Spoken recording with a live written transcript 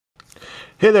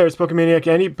Hey there, it's Pokemaniac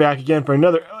Andy, back again for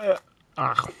another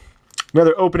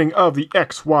opening of the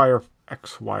XY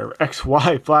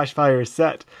Flash Fire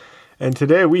set. And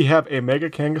today we have a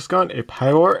Mega Kangaskhan, a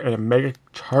Pyroar, and a Mega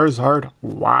Charizard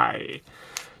Y.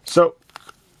 So,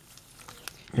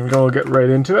 here we go, we'll get right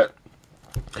into it.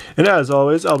 And as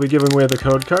always, I'll be giving away the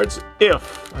code cards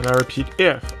if, and I repeat,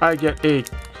 if I get a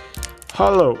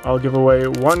Holo, I'll give away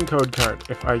 1 code card.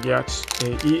 If I get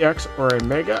a EX or a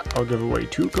Mega, I'll give away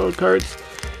 2 code cards.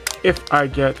 If I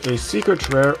get a Secret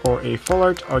Rare or a Full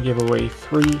Art, I'll give away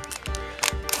 3.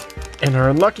 And our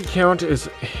unlucky count is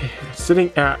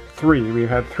sitting at 3. We've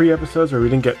had 3 episodes where we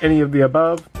didn't get any of the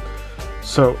above.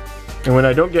 So, and when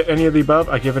I don't get any of the above,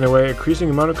 I give away an increasing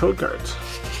amount of code cards.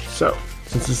 So,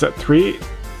 since it's at 3,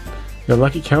 the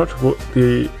unlucky count,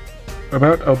 the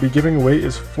amount I'll be giving away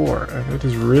is 4. And it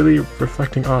is really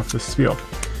reflecting off the Spheal.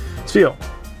 Spheal,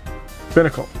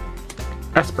 Binnacle,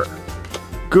 Esper,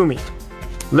 Gumi,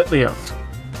 Litleo,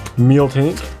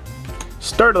 Mealtank,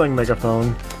 Startling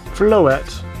Megaphone,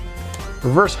 Floette,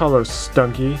 Reverse Holo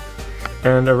Stunky,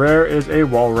 and a rare is a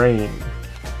Walrein.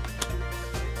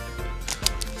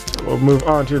 We'll move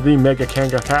on to the Mega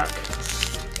Kanga pack.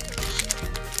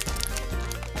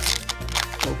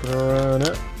 Open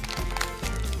it.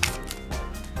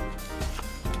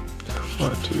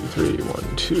 1, 2, 3,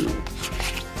 1, 2.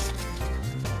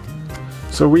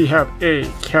 So we have a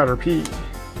Caterpie,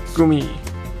 Gumi,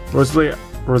 Roselia,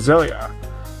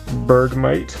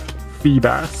 Bergmite,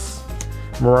 Feebas,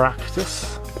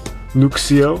 Maractus,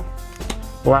 Luxio,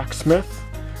 Blacksmith.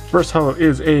 First holo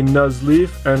is a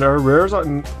Nuzleaf, and our rares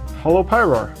on Holo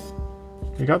Pyroar.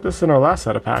 We got this in our last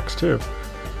set of packs too.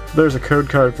 There's a code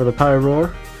card for the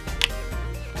Pyroar.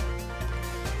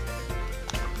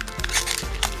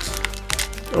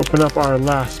 Open up our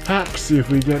last pack, see if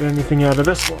we get anything out of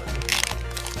this one.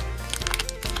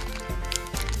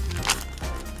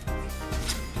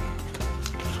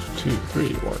 2,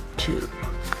 3, 1, 2.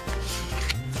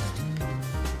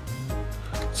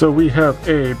 So we have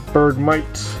a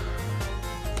Bergmite,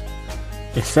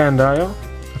 a Sandile,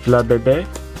 a Flabébé,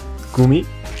 Gumi,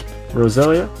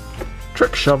 Roselia,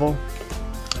 Trick Shovel,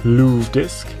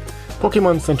 Ludisk,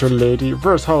 Pokemon Center Lady.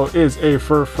 Reverse holo is a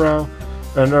Furfrou,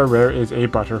 and our rare is a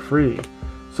Butterfree.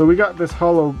 So we got this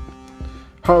Holo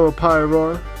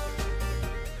Pyroar.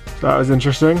 That was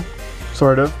interesting,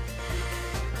 sort of.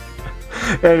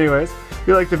 Anyways, if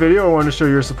you liked the video or want to show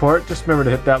your support, just remember to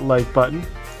hit that like button.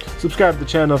 Subscribe to the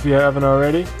channel if you haven't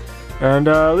already. And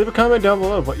leave a comment down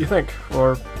below of what you think.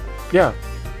 Or, yeah,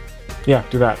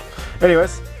 do that.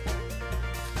 Anyways,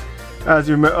 as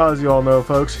you all know,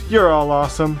 folks, you're all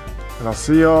awesome. And I'll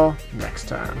see you all next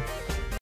time.